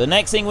straw. So the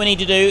next thing we need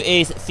to do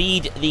is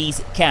feed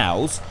these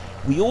cows.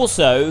 We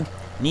also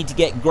need to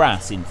get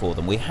grass in for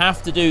them. We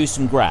have to do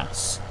some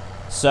grass.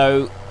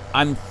 So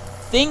I'm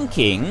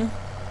thinking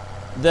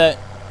that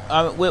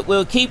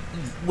we'll keep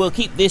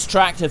this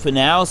tractor for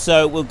now.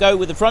 So we'll go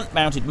with the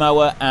front-mounted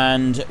mower,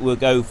 and we'll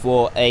go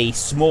for a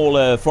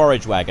smaller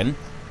forage wagon.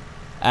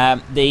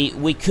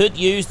 We could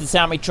use the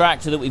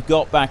semi-tractor that we've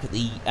got back at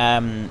the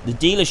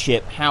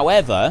dealership.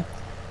 However,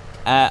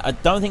 I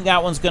don't think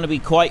that one's going to be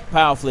quite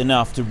powerful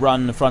enough to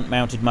run the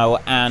front-mounted mower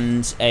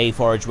and a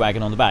forage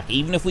wagon on the back.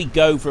 Even if we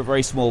go for a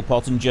very small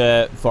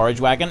Pottinger forage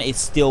wagon,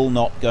 it's still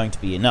not going to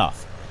be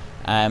enough.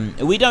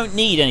 We don't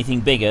need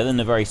anything bigger than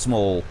a very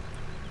small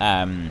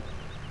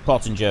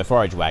Pottinger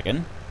forage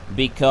wagon,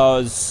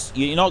 because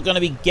you're not going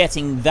to be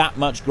getting that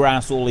much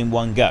grass all in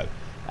one go.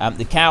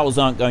 The cows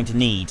aren't going to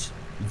need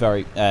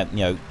very, you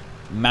know,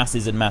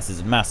 masses and masses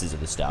and masses of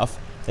the stuff.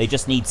 They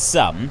just need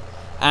some.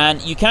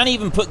 And you can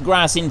even put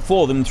grass in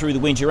for them through the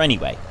winter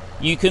anyway.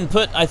 You can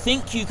put, I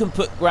think you can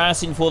put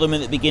grass in for them at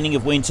the beginning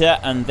of winter,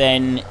 and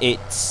then it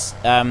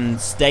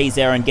stays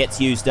there and gets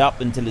used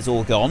up until it's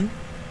all gone.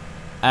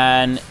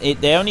 And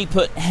they only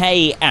put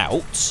hay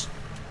out,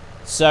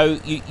 so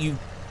you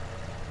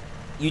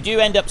do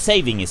end up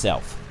saving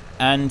yourself.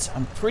 And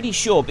I'm pretty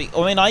sure,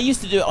 I mean, I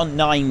used to do it on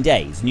 9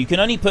 days, and you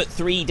can only put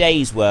 3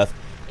 days worth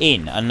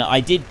in. And I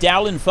did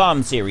Dowland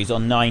Farm series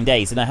on 9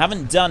 days, and I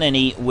haven't done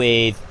any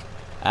with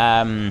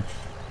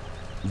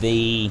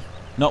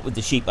not with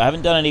the sheep. I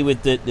haven't done any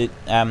with the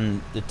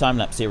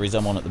time-lapse series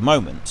I'm on at the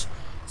moment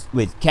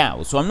with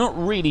cows, so I'm not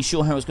really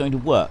sure how it's going to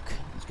work.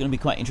 It's going to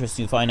be quite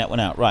interesting to find that one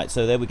out. Right,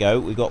 so there we go.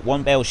 We've got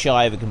 1 bale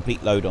shy of a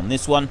complete load on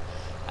this one.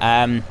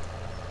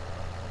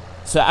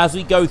 So as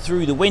we go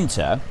through the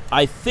winter,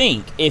 I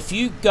think if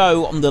you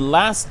go on the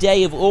last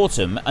day of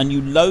autumn and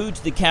you load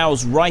the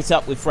cows right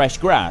up with fresh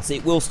grass,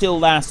 it will still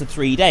last for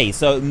 3 days.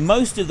 So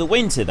most of the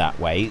winter that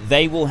way,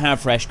 they will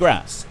have fresh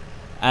grass.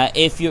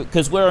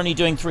 Because we're only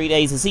doing 3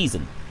 days a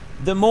season.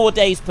 The more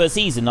days per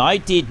season, I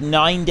did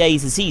 9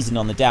 days a season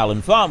on the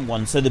Dowland Farm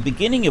one, so the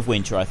beginning of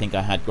winter I think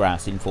I had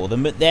grass in for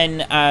them, but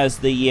then as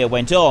the year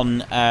went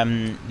on,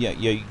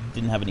 you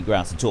didn't have any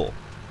grass at all.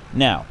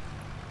 Now,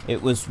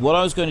 it was what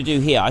I was going to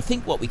do here. I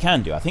think what we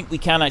can do, I think we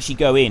can actually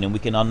go in and we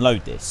can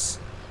unload this.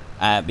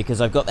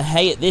 Because I've got the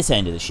hay at this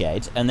end of the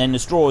shed, and then the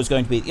straw is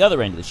going to be at the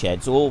other end of the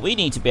shed, so all we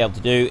need to be able to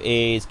do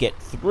is get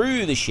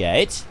through the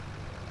shed,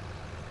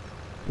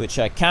 which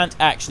I can't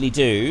actually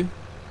do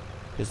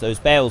because those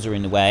bales are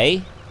in the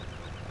way,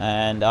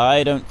 and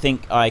I don't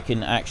think I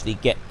can actually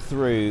get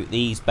through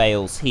these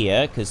bales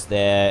here because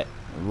they're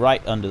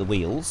right under the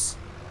wheels,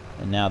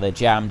 and now they're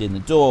jammed in the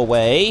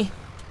doorway.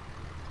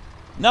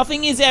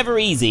 Nothing is ever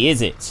easy,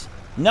 is it?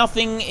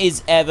 Nothing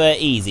is ever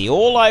easy.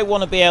 All I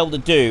want to be able to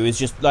do is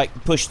just like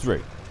push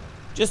through.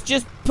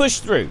 Just push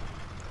through.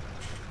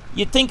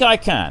 You'd think I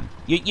can.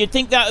 You'd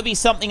think that would be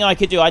something I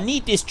could do. I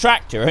need this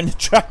tractor, and the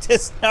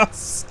tractor's now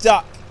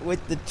stuck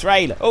with the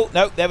trailer. Oh,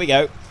 no, there we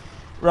go.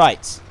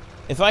 Right.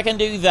 If I can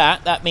do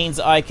that, that means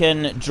I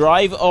can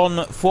drive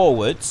on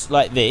forwards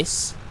like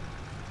this.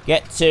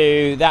 Get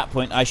to that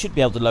point. I should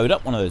be able to load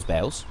up one of those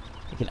bales.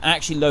 I can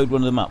actually load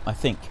one of them up, I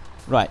think.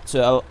 Right,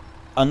 so I'll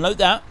unload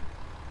that,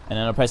 and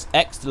then I'll press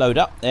X to load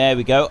up. There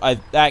we go.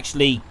 I've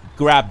actually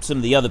grabbed some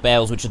of the other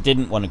bales, which I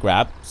didn't want to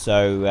grab,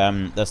 so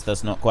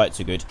that's not quite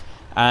so good.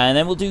 And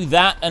then we'll do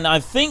that, and I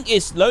think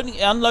it's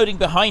unloading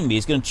behind me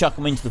is going to chuck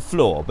them into the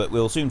floor, but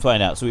we'll soon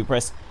find out. So we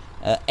press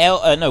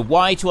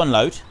Y to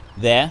unload.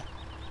 There.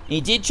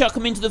 He did chuck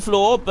them into the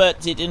floor,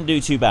 but it didn't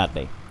do too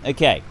badly.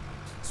 Okay.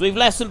 So we've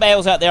left some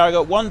bales out there. I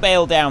got 1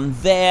 bale down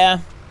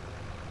there,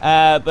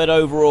 but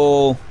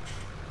overall,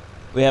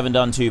 we haven't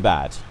done too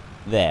bad.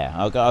 There.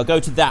 I'll go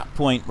to that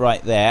point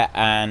right there,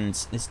 and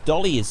this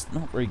dolly is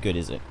not very good,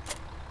 is it?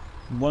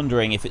 I'm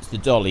wondering if it's the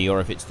dolly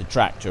or if it's the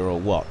tractor or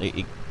what.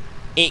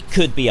 It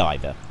could be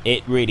either.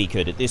 It really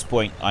could. At this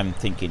point, I'm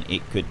thinking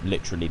it could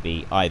literally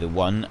be either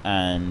one,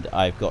 and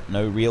I've got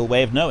no real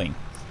way of knowing.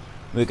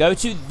 We'll go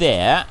to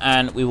there,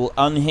 and we will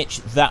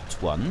unhitch that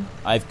one.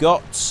 I've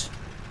got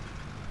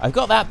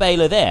that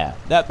baler there.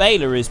 That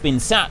baler has been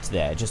sat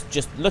there,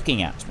 just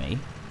looking at me,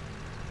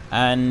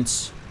 and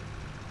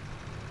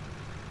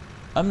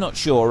I'm not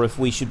sure if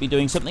we should be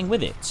doing something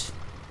with it.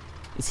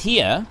 It's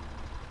here.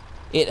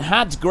 It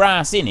had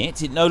grass in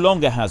it. It no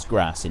longer has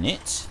grass in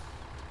it.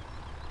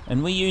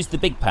 And we used the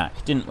big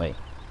pack, didn't we?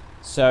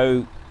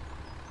 So,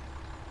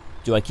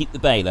 do I keep the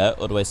baler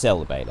or do I sell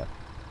the baler?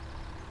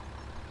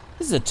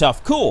 This is a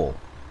tough call.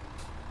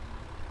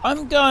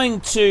 I'm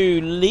going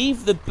to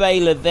leave the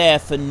baler there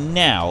for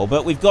now,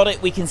 but we've got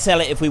it. We can sell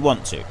it if we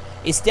want to.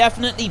 It's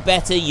definitely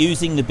better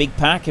using the big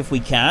pack if we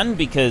can,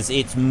 because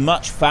it's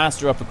much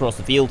faster up across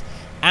the field,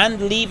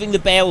 and leaving the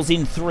bales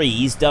in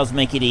 3s does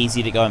make it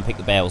easy to go and pick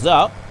the bales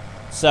up.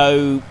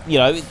 So, you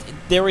know,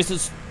 there is a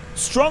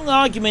strong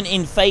argument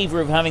in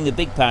favour of having the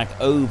big pack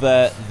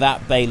over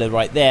that baler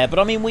right there. But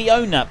I mean, we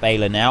own that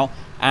baler now,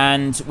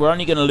 and we're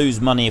only going to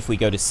lose money if we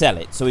go to sell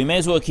it. So we may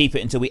as well keep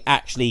it until we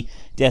actually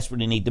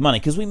desperately need the money,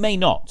 because we may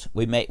not.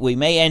 We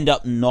may end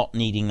up not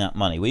needing that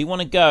money. We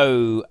want to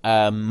go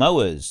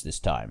mowers this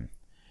time.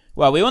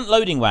 Well, we want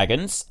loading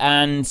wagons,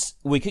 and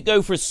we could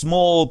go for a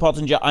small pot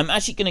and jar. I'm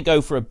actually going to go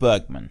for a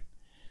Bergman.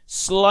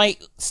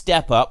 Slight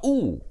step up.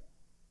 Ooh.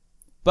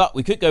 But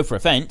we could go for a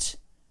Fendt.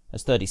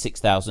 That's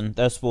 36,000.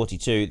 That's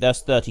 42.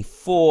 That's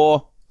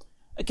 34.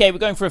 Okay, we're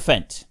going for a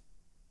Fendt.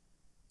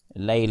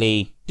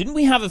 Lely. Didn't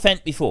we have a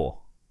Fendt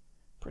before?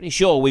 Pretty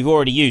sure we've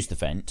already used the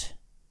Fendt.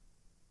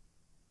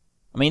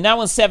 I mean, that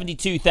one's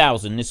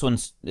 72,000. This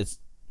one's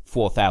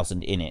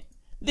 4,000 in it.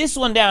 This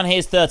one down here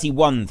is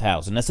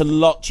 31,000. That's a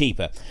lot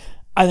cheaper.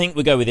 I think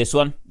we'll go with this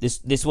one.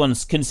 This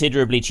one's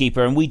considerably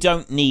cheaper, and we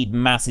don't need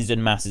masses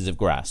and masses of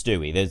grass, do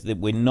we?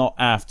 We're not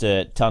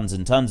after tons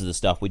and tons of the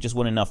stuff. We just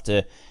want enough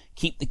to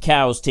keep the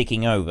cows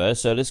ticking over.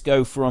 So let's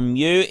go from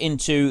you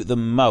into the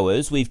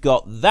mowers. We've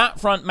got that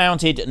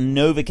front-mounted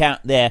Novacat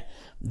there.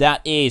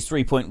 That is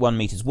 3.1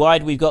 meters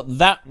wide. We've got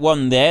that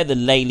one there, the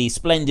Lely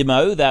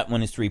Splendimo. That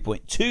one is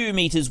 3.2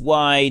 meters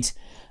wide.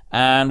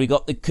 And we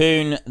got the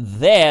Kuhn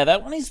there.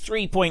 That one is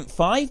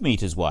 3.5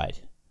 meters wide.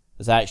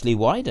 It's actually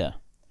wider.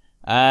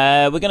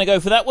 We're going to go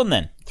for that one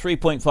then.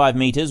 3.5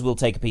 meters. We'll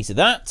take a piece of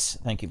that.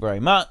 Thank you very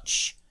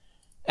much.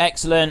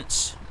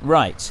 Excellent.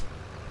 Right.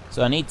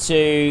 So I need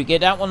to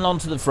get that one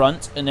onto the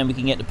front, and then we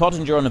can get the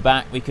Pottinger on the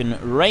back. We can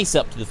race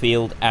up to the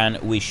field, and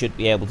we should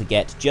be able to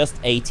get just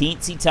a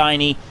teensy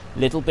tiny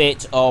little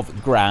bit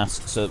of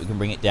grass so that we can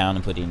bring it down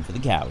and put it in for the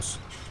cows.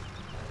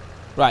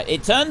 Right,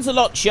 it turns a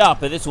lot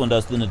sharper, this one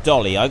does, than a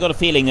dolly. I got a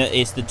feeling that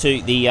it's the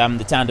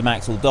tandem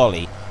axle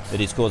dolly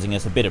that is causing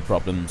us a bit of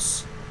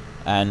problems.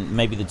 And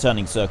maybe the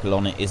turning circle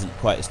on it isn't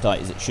quite as tight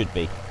as it should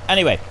be.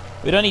 Anyway,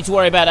 we don't need to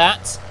worry about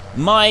that.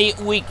 My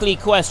weekly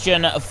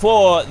question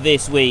for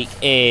this week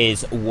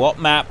is, what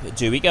map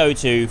do we go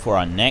to for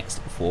our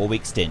next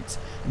 4-week stint?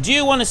 Do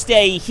you want to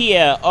stay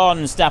here on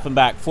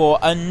Stappenbach for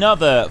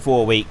another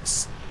 4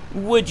 weeks?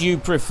 Would you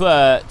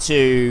prefer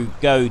to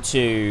go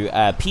to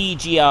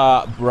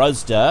PGR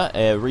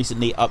Bruzda,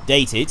 recently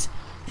updated?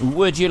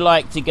 Would you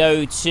like to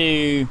go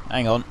to...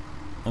 hang on.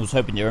 I was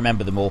hoping to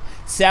remember them all.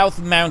 South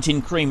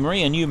Mountain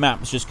Creamery, a new map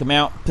has just come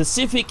out.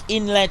 Pacific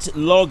Inlet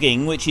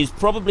Logging, which is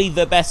probably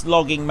the best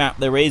logging map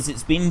there is.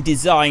 It's been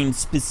designed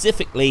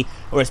specifically,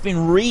 or it's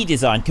been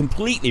redesigned,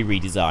 completely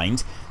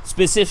redesigned,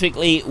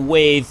 specifically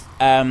with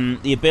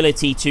the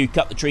ability to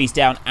cut the trees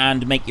down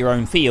and make your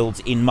own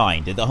fields in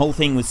mind. The whole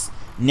thing was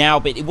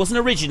now, but it wasn't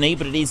originally,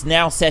 but it is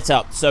now set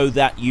up so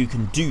that you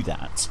can do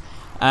that.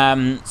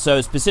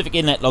 So Pacific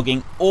Inlet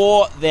Logging,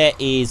 or there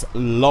is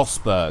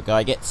Lossberg.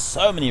 I get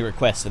so many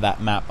requests for that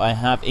map. I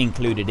have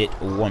included it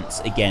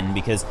once again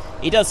because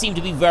it does seem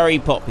to be very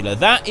popular.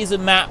 That is a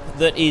map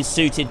that is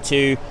suited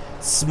to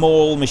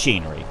small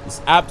machinery.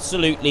 It's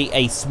absolutely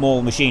a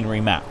small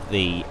machinery map,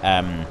 the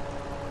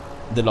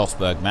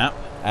Lossberg map.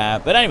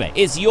 But anyway,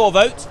 it's your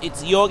vote.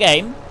 It's your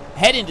game.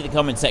 Head into the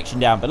comment section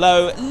down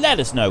below.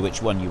 Let us know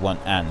which one you want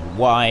and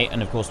why.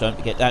 And of course, don't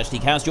forget to actually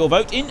cast your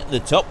vote in the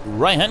top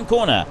right-hand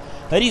corner.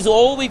 That is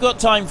all we've got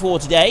time for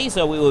today,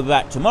 so we will be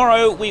back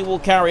tomorrow. We will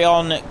carry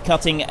on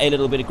cutting a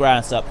little bit of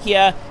grass up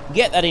here,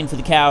 get that in for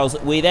the cows.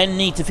 We then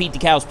need to feed the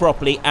cows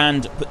properly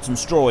and put some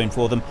straw in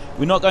for them.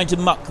 We're not going to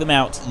muck them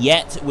out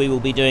yet. We will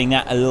be doing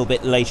that a little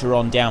bit later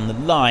on down the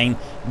line,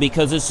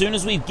 because as soon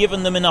as we've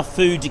given them enough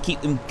food to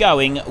keep them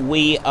going,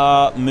 we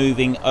are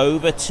moving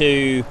over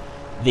to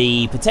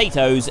the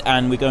potatoes,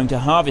 and we're going to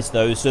harvest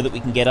those so that we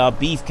can get our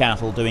beef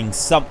cattle doing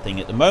something.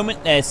 At the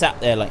moment, they're sat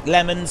there like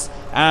lemons,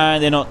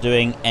 and they're not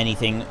doing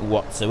anything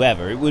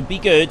whatsoever. It would be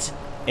good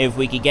if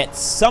we could get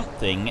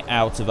something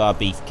out of our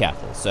beef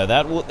cattle. So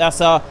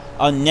that's our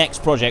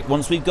next project.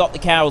 Once we've got the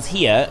cows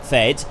here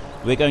fed,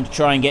 we're going to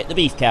try and get the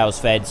beef cows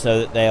fed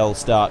so that they'll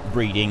start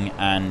breeding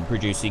and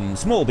producing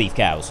small beef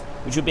cows,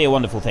 which would be a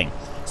wonderful thing.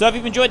 So if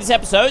you've enjoyed this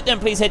episode, then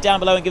please head down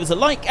below and give us a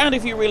like. And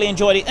if you really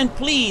enjoyed it, then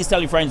please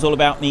tell your friends all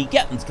about me.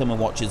 Get them to come and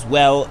watch as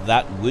well.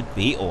 That would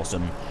be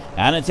awesome.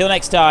 And until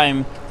next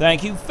time,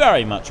 thank you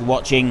very much for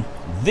watching.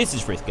 This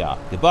is Frithgar.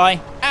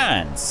 Goodbye,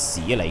 and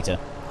see you later.